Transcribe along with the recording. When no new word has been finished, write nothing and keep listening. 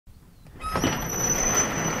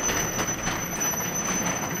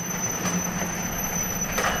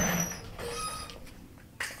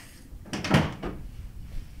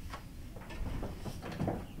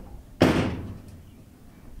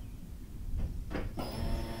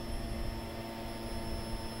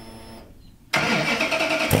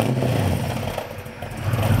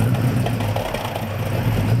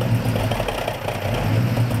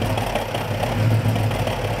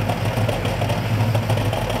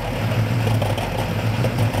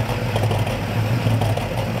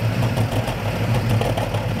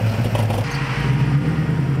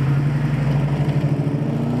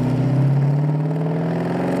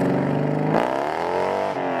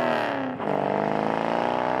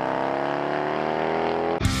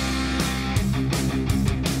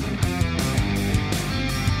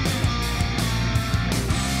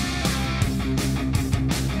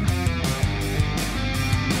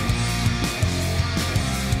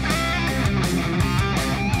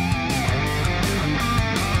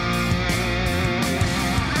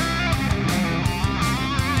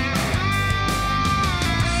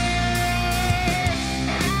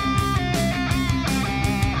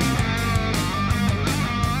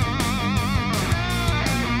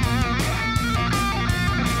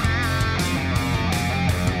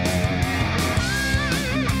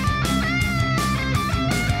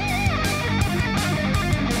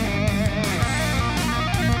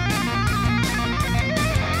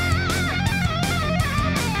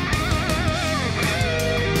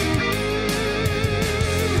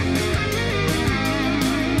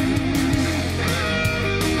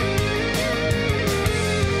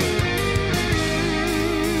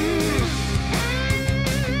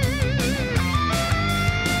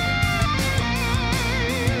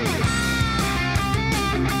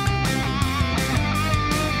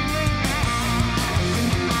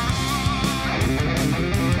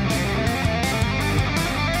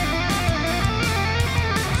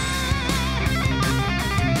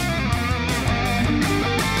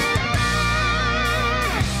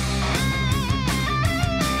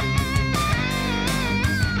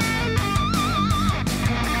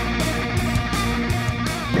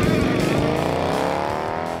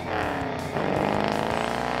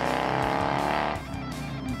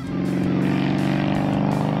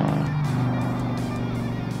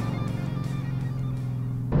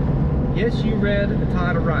Yes, you read the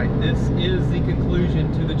title right. This is the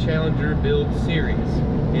conclusion to the Challenger build series.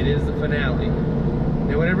 It is the finale.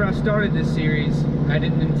 Now, whenever I started this series, I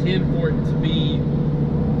didn't intend for it to be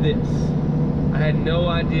this. I had no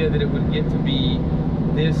idea that it would get to be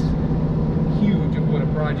this huge of what a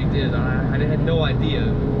project is. I had no idea.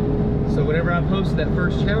 So whenever I posted that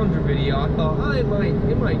first Challenger video, I thought, oh, it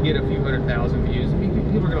might get a few 100,000 views. I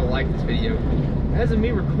mean, people are gonna like this video. As of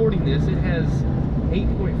me recording this, it has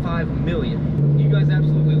 8.5 million. You guys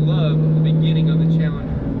absolutely loved the beginning of the Challenger.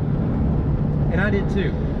 And I did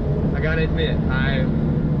too. I gotta admit, I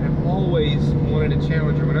have always wanted a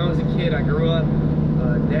Challenger. When I was a kid, I grew up,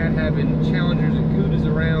 Dad having Challengers and Cudas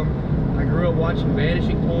around. I grew up watching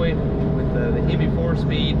Vanishing Point with the Hemi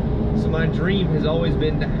 4-speed. So my dream has always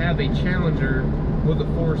been to have a Challenger with a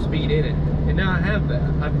 4-speed in it. And now I have that.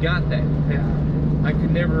 I've got that. I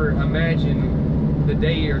could never imagine the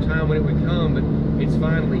day or time when it would come, but it's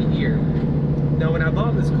finally here. Now, when I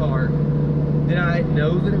bought this car, did I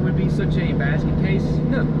know that it would be such a basket case?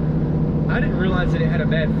 No. I didn't realize that it had a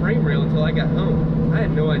bad frame rail until I got home. I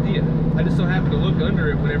had no idea. I just so happened to look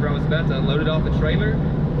under it whenever I was about to unload it off the trailer,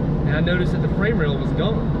 and I noticed that the frame rail was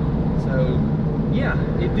gone. So, yeah,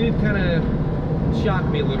 it did kind of shock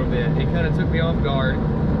me a little bit. It kind of took me off guard.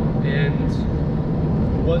 And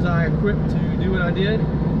was I equipped to do what I did?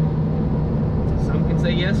 Some can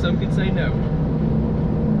say yes, some can say no.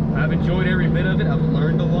 I've enjoyed every bit of it. I've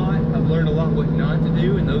learned a lot. I've learned a lot what not to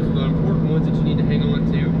do, and those are the important ones that you need to hang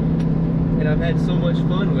on to. And I've had so much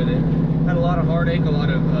fun with it. Had a lot of heartache, a lot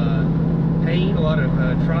of pain, a lot of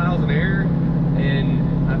trials and error, and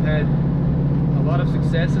I've had a lot of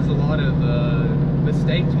successes, a lot of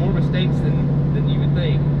mistakes, more mistakes than you would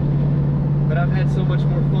think. But I've had so much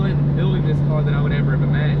more fun building this car than I would ever have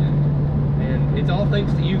imagined. And it's all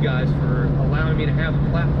thanks to you guys for allowing me to have the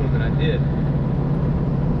platform that I did.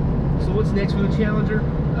 So what's next for the Challenger?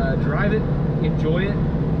 Drive it, enjoy it,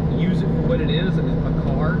 use it for what it is, a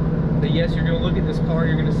car. That yes, you're going to look at this car,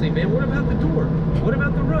 you're going to say, man, what about the door? What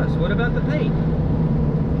about the rust? What about the paint?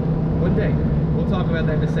 One day, we'll talk about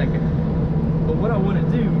that in a second. But what I want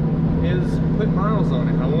to do is put miles on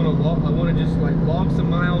it. I want to just like log some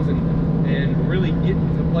miles and really get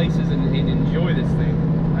to places and enjoy this thing.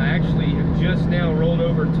 I actually have just now rolled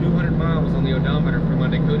over 200 miles on the odometer for my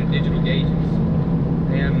Dakota digital gauges.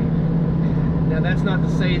 And now that's not to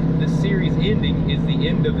say that the series ending is the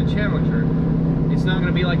end of the Challenger. It's not going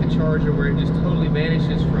to be like the Charger where it just totally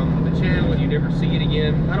vanishes from the channel and you never see it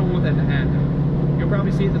again. I don't want that to happen. You'll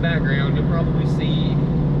probably see it in the background. You'll probably see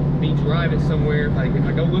me drive it somewhere. If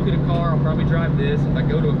I go look at a car, I'll probably drive this. If I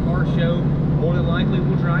go to a car show, more than likely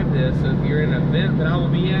we'll drive this. So if you're in an event that I will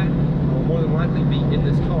be at, I will more than likely be in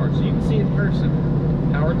this car. So you can see it in person.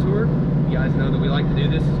 Power Tour, you guys know that we like to do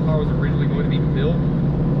this. This car was originally going to be built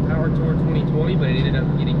Power Tour 2020, but it ended up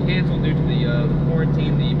getting canceled due to the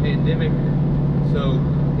quarantine, the pandemic. So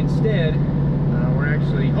instead, we're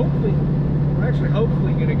actually hopefully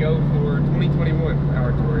going to go for 2021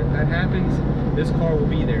 Power Tour. If that happens, this car will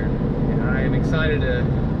be there, and I am excited to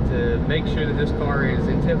make sure that this car is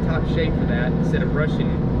in tip-top shape for that. Instead of rushing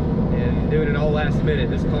and doing it all last minute,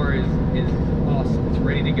 this car is awesome. It's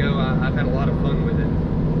ready to go. I've had a lot of fun with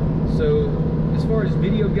it. So as far as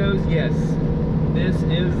video goes, yes, this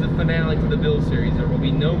is the finale to the build series. There will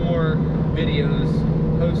be no more videos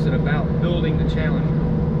posted about building the Challenger.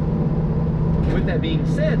 With that being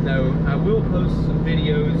said, though, I will post some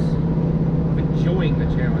videos of enjoying the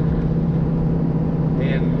Challenger.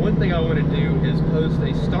 And one thing I want to do is post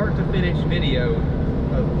a start to finish video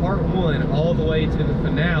of part 1 all the way to the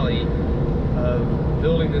finale of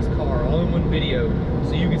building this car, all in one video,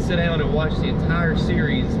 so you can sit down and watch the entire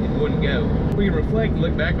series in one go. We can reflect,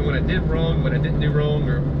 look back on what I did wrong, what I didn't do wrong,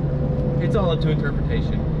 or it's all up to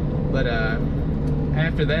interpretation. But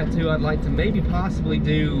after that too, I'd like to maybe possibly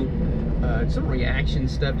do some reaction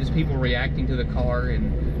stuff, just people reacting to the car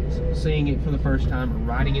and seeing it for the first time, or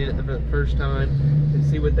riding it for the first time, and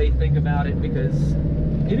see what they think about it, because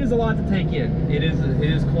it is a lot to take in. It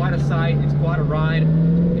is quite a sight. It's quite a ride.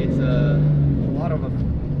 It's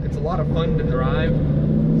a lot of fun to drive.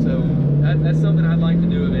 So that's something I'd like to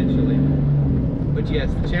do eventually. But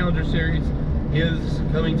yes, the Challenger series is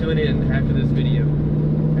coming to an end after this video,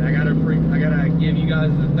 and I gotta give you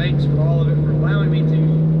guys the thanks for all of it, for allowing me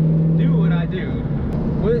to do what I do.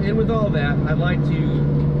 And with all that, I'd like to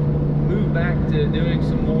move back to doing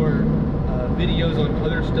some more videos on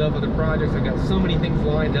other stuff, other projects. I've got so many things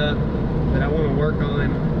lined up that I want to work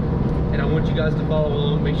on, and I want you guys to follow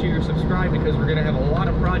along. Make sure you're subscribed, because we're going to have a lot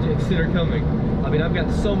of projects that are coming. I mean, I've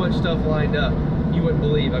got so much stuff lined up, you wouldn't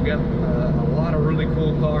believe. I've got a lot of really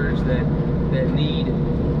cool cars that need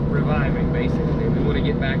reviving, basically. We want to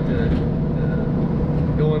get back to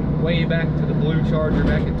going way back to the blue Charger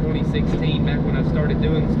back in 2016, back when I started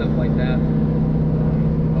doing stuff like that.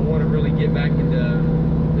 I want to really get back into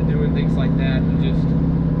doing things like that and just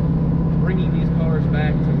bringing these cars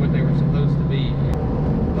back to what they were supposed to be.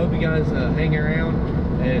 Hope you guys hang around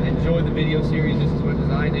and enjoy the video series just as much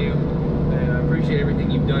as I do, and I appreciate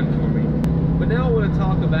everything you've done for me. But now I want to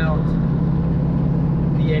talk about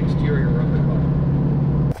the exterior of the car.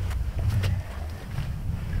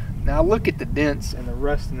 Now I look at the dents and the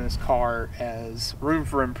rust in this car as room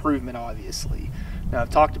for improvement, obviously. Now I've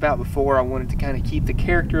talked about before, I wanted to kind of keep the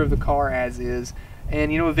character of the car as is,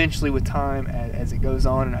 and you know, eventually with time, as it goes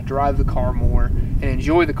on and I drive the car more and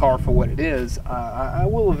enjoy the car for what it is, I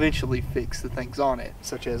will eventually fix the things on it,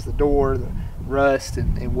 such as the door, the rust,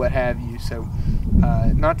 and what have you. So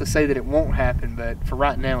not to say that it won't happen, but for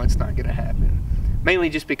right now it's not going to happen. Mainly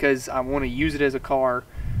just because I want to use it as a car,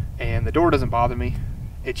 and the door doesn't bother me.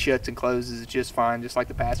 It shuts and closes just fine, just like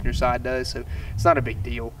the passenger side does, so it's not a big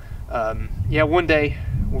deal. Yeah, one day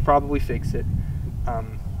we'll probably fix it.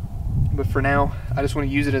 But for now, I just want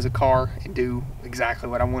to use it as a car and do exactly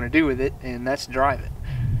what I want to do with it, and that's drive it.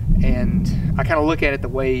 And I kind of look at it the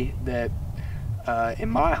way that in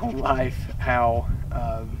my own life, how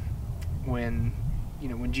when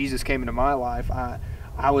Jesus came into my life,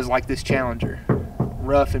 I was like this Challenger,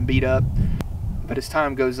 rough and beat up. But as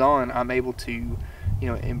time goes on, I'm able to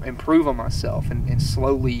improve on myself and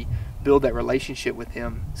slowly build that relationship with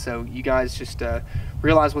Him. So you guys just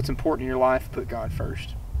realize what's important in your life. Put God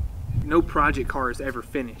first. No project car is ever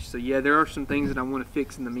finished, so yeah, there are some things that I want to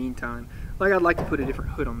fix in the meantime. Like, I'd like to put a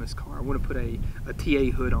different hood on this car. I want to put a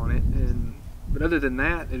TA hood on it, but other than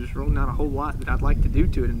that, there's really not a whole lot that I'd like to do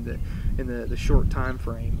to it in the short time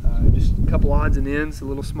frame. Just a couple odds and ends, a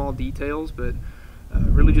little small details, but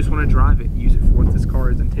really just want to drive it and use it for what this car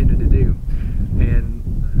is intended to do.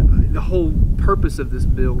 And the whole purpose of this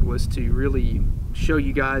build was to really show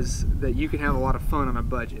you guys that you can have a lot of fun on a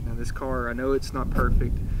budget. Now, this car, I know it's not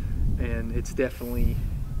perfect, and it's definitely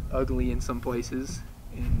ugly in some places,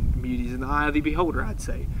 and beauty's in the eye of the beholder, I'd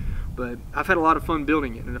say. But I've had a lot of fun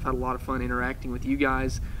building it, and I've had a lot of fun interacting with you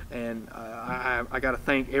guys, and I got to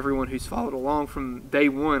thank everyone who's followed along from day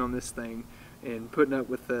one on this thing and putting up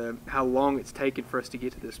with how long it's taken for us to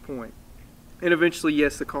get to this point. And eventually,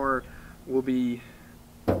 yes, the car will be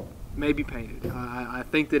maybe painted. I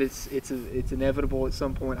think that it's inevitable at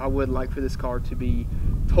some point. I would like for this car to be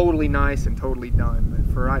totally nice and totally done,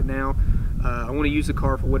 but for right now, I want to use the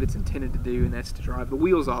car for what it's intended to do, and that's to drive the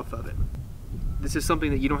wheels off of it. This is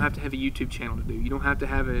something that you don't have to have a YouTube channel to do. You don't have to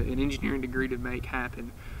have an engineering degree to make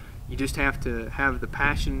happen. You just have to have the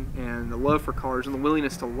passion and the love for cars and the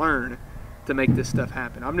willingness to learn to make this stuff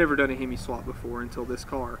happen. I've never done a Hemi swap before until this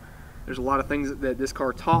car. There's a lot of things that this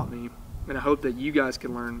car taught me, and I hope that you guys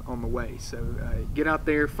can learn on the way. So get out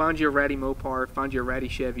there, find you a ratty Mopar, find you a ratty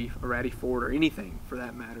Chevy, a ratty Ford, or anything for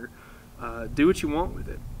that matter. Do what you want with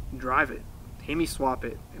it. Drive it. Hemi swap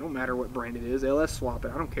it. It don't matter what brand it is. LS swap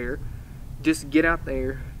it. I don't care. Just get out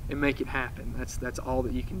there and make it happen. That's all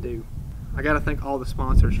that you can do. I got to thank all the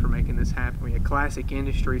sponsors for making this happen. We had Classic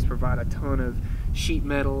Industries provide a ton of sheet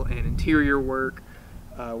metal and interior work.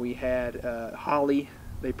 We had Holley.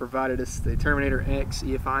 They provided us the Terminator X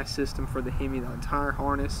EFI system for the Hemi, the entire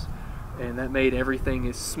harness, and that made everything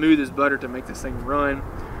as smooth as butter to make this thing run.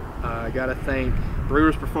 I got to thank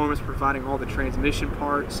Brewer's Performance for providing all the transmission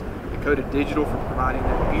parts, Dakota Digital for providing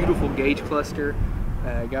that beautiful gauge cluster.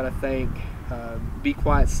 I got to thank Be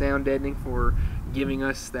Quiet Sound Deadening for giving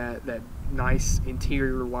us that nice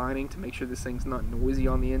interior lining to make sure this thing's not noisy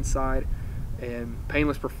on the inside. And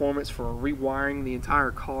Painless Performance for rewiring the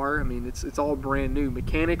entire car. I mean, it's all brand new.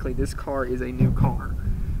 Mechanically, this car is a new car.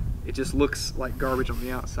 It just looks like garbage on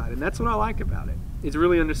the outside, and that's what I like about it. It's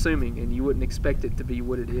really unassuming, and you wouldn't expect it to be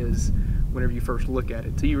what it is whenever you first look at it.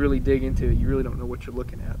 Until you really dig into it, you really don't know what you're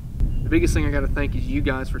looking at. The biggest thing I got to thank is you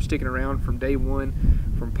guys for sticking around from day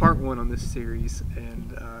one, from part one on this series,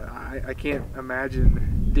 and I can't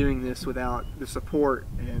imagine doing this without the support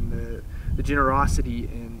and the generosity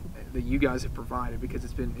and that you guys have provided, because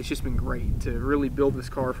it's just been great to really build this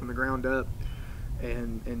car from the ground up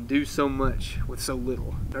and do so much with so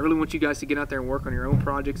little. I really want you guys to get out there and work on your own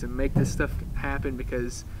projects and make this stuff happen,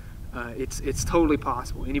 because it's totally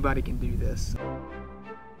possible. Anybody can do this.